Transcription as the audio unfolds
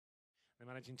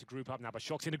They're managing to group up now, but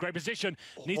Shock's in a great position.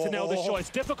 Needs to nail this shot.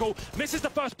 It's difficult. Misses the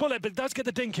first bullet, but does get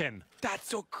the dink in. That's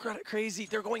so crazy.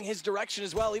 They're going his direction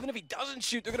as well. Even if he doesn't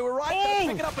shoot, they're going to arrive. They're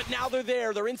pick it up, but now they're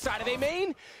there. They're inside of A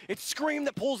main. It's ScreaM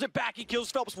that pulls it back. He kills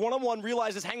Phelps one-on-one,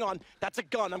 realizes, hang on, that's a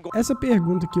gun. I'm going. Essa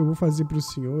pergunta que eu vou fazer para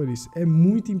os senhores é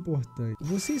muito importante.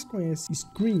 Vocês conhecem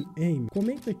ScreaM?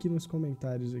 Comenta aqui nos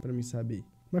comentários para me saber.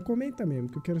 Mas comenta mesmo,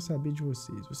 que eu quero saber de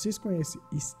vocês. Vocês conhecem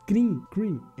ScreaM?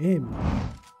 Aim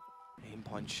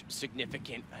punch,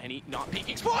 significant, and he not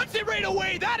peeking. Spawns it right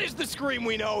away! That is the ScreaM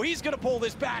we know! He's gonna pull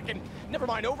this back, and never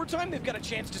mind overtime, they've got a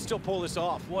chance to still pull this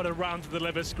off. What a round to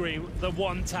deliver ScreaM. The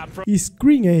one tap from...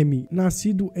 ScreaM,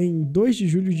 nascido em 2 de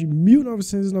julho de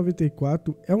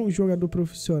 1994, é um jogador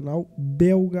profissional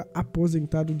belga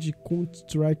aposentado de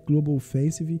Counter-Strike Global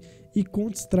Offensive e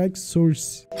Counter-Strike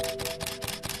Source.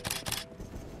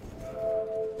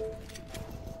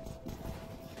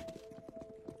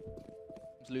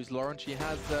 Lose Lauren. She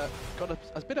has got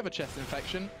a bit of a chest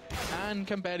infection and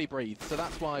can barely breathe, so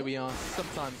that's why we are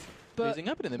sometimes losing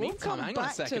up. But in the meantime, hang on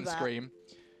a second, ScreaM.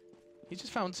 He's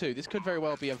just found 2. This could very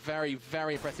well be a very,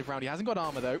 very impressive round. He hasn't got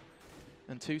armor though,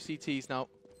 and 2 CTs now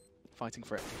fighting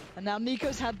for it. And now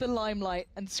Nico's had the limelight,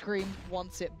 and ScreaM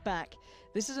wants it back.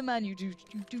 This is a man you do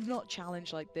not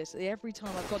challenge like this. Every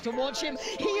time I've got to watch him,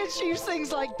 he achieves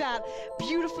things like that.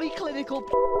 Beautifully clinical.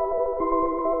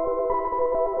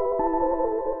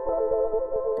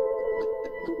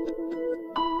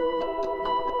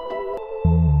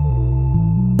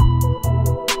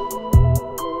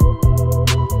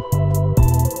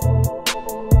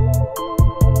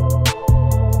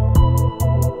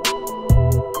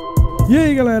 E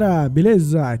aí galera,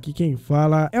 beleza? Aqui quem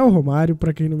fala é o Romário,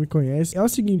 pra quem não me conhece. É o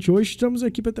seguinte, hoje estamos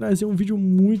aqui pra trazer um vídeo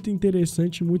muito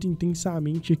interessante, muito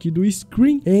intensamente aqui do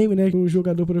ScreaM, né? Um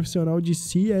jogador profissional de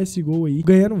CSGO aí,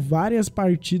 ganhando várias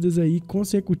partidas aí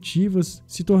consecutivas,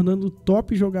 se tornando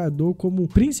top jogador,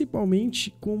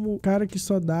 principalmente como cara que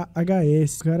só dá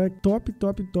HS. Cara top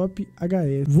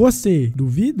HS. Você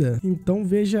duvida? Então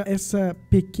veja essa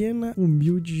pequena,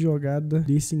 humilde jogada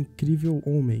desse incrível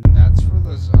homem. That's where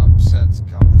those upsets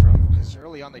come from, because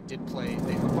early on they did play,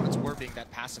 the opponents were being that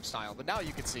passive style, but now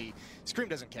you can see ScreaM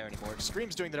doesn't care anymore.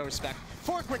 ScreaM's doing the no respect,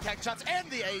 4 quick headshots and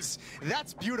the ace.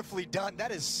 That's beautifully done.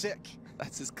 That is sick.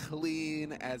 That's as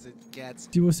clean as it gets.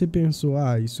 Se você pensou,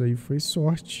 isso aí foi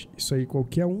sorte, isso aí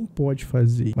qualquer um pode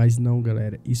fazer. Mas não,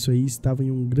 galera, isso aí estava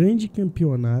em um grande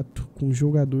campeonato com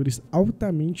jogadores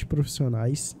altamente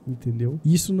profissionais, entendeu?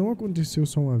 E isso não aconteceu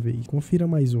só uma vez. Confira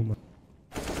mais uma.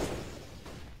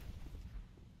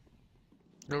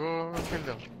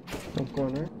 Top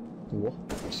corner. Wow,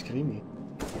 ScreaM.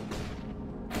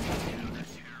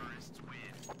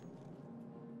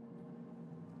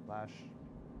 Flash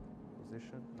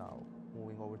position. Now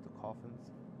moving over to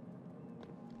coffins.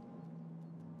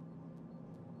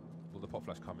 Will the pop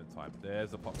flash come in time?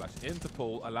 There's a pop flash into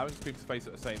pull, allowing ScreaM to face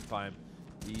at the same time.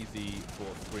 Easy for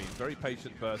ScreaM. Very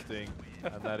patient bursting,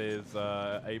 and that is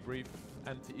a brief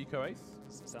anti-eco ace.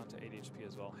 It's down to 8 HP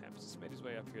as well. Hams just made his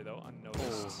way up here though,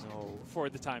 unnoticed for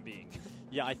the time being.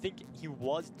 Yeah, I think he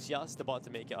was just about to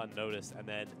make it unnoticed, and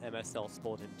then MSL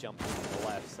spotted him jumping to the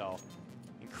left, so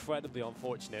incredibly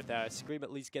unfortunate there. ScreaM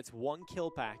at least gets 1 kill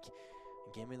back,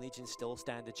 and Gaming Legion still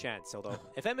stand a chance, although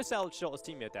if MSL had shot his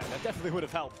teammate down, that definitely would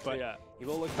have helped, but yeah, he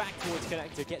will look back towards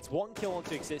Connector, gets 1 kill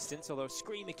onto existence, although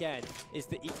ScreaM again is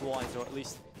the equalizer, or at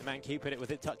least the man keeping it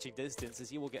within touching distance, as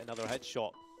he will get another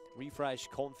headshot. Refresh,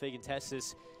 config, and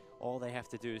Tessus, all they have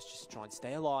to do is just try and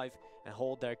stay alive and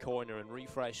hold their corner, and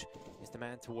Refresh is the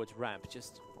man towards ramp,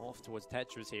 just off towards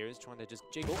Tetris here. He's trying to just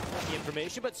jiggle the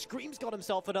information, but ScreaM's got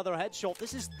himself another headshot.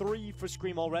 This is 3 for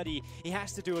ScreaM already. He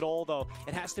has to do it all though.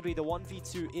 It has to be the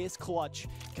 1v2 is clutch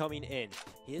coming in.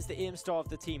 He is the aim star of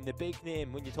the team, the big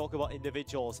name when you talk about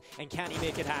individuals, and can he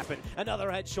make it happen? Another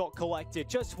headshot collected,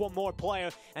 just 1 more player,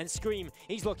 and ScreaM,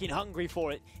 he's looking hungry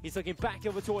for it. He's looking back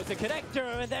over towards the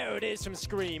connector, and there it is from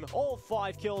ScreaM. All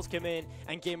 5 kills come in,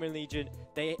 and Gaming Legion,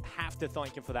 they have to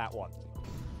thank him for that one.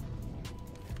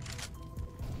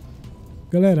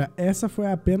 Galera, essa foi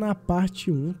apenas a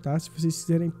parte 1, tá? Se vocês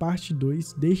quiserem parte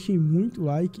 2, deixem muito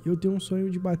like. Eu tenho um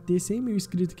sonho de bater 100 mil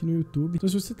inscritos aqui no YouTube. Então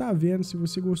se você tá vendo, se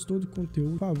você gostou do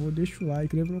conteúdo, por favor, deixa o like,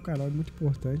 inscreva no canal, é muito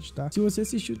importante, tá? Se você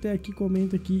assistiu até aqui,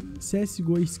 comenta aqui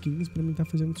CSGO skins, pra mim tá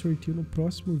fazendo sorteio no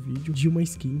próximo vídeo de uma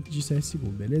skin de CSGO,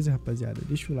 beleza, rapaziada?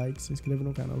 Deixa o like, se inscreva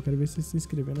no canal. Eu quero ver você se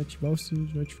inscrevendo e ativar o sininho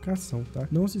de notificação, tá?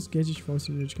 Não se esquece de ativar o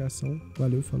sininho de notificação.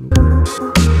 Valeu, falou!